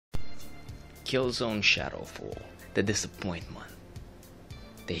Killzone Shadowfall, the disappointment.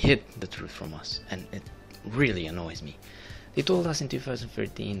 They hid the truth from us, and it really annoys me. They told us in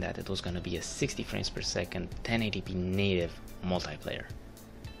 2013 that it was gonna be a 60 frames per second 1080p native multiplayer,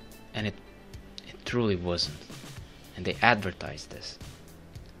 and it truly wasn't. And they advertised this,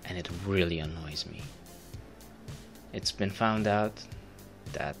 and it really annoys me. It's been found out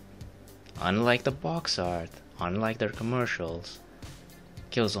that unlike the box art, unlike their commercials,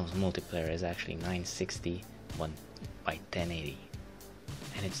 Killzone's multiplayer is actually 960 by 1080,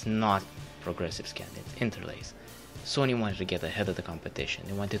 and it's not progressive scan, it's interlace. Sony wanted to get ahead of the competition.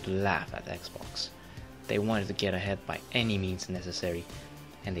 They wanted to laugh at Xbox. They wanted to get ahead by any means necessary,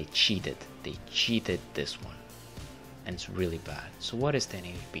 and they cheated. They cheated this one, and it's really bad. So what is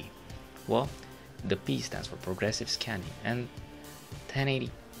 1080p? Well, the P stands for progressive scanning, and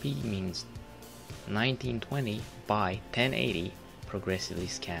 1080p means 1920 by 1080 progressively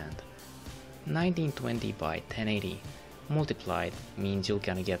scanned. 1920 by 1080 multiplied means you're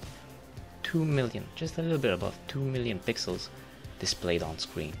gonna get 2 million, just a little bit above 2 million pixels displayed on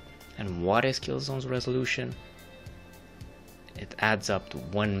screen. And what is Killzone's resolution? It adds up to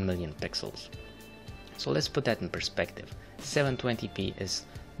 1 million pixels. So let's put that in perspective. 720p is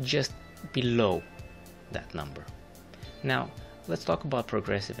just below that number. Now let's talk about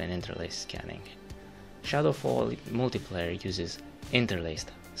progressive and interlaced scanning. Shadowfall multiplayer uses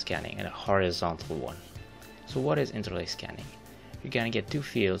interlaced scanning and a horizontal one. So what is interlaced scanning? You're gonna get two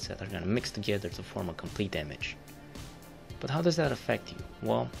fields that are gonna mix together to form a complete image. But how does that affect you?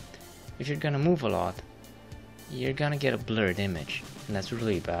 Well, if you're gonna move a lot, you're gonna get a blurred image, and that's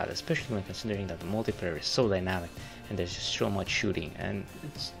really bad, especially when considering that the multiplayer is so dynamic and there's just so much shooting, and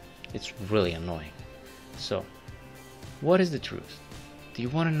it's really annoying. So what is the truth? Do you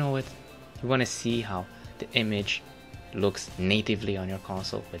want to know it? You want to see how the image looks natively on your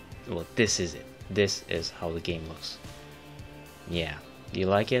console? Well, this is it. This is how the game looks. Yeah, do you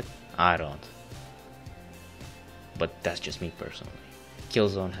like it? I don't. But that's just me personally.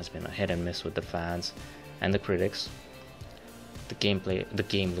 Killzone has been a hit and miss with the fans and the critics. The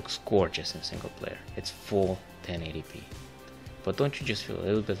game looks gorgeous in single player. It's full 1080p. But don't you just feel a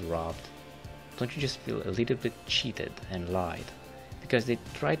little bit robbed? Don't you just feel a little bit cheated and lied? Because they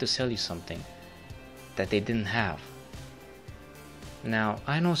tried to sell you something that they didn't have. Now,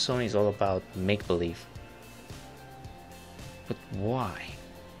 I know Sony's all about make-believe. But why?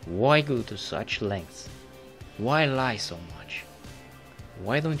 Why go to such lengths? Why lie so much?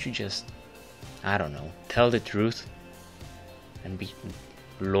 Why don't you just, I don't know, tell the truth and be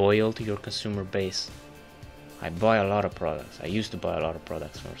loyal to your consumer base? I buy a lot of products. I used to buy a lot of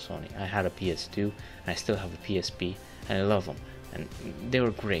products from Sony. I had a PS2 and I still have a PSP, and I love them, and they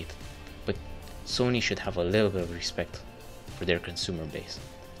were great. But Sony should have a little bit of respect for their consumer base,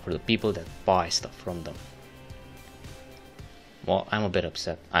 for the people that buy stuff from them. Well, I'm a bit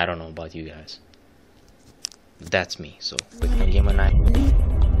upset. I don't know about you guys. That's me. So, quick game night.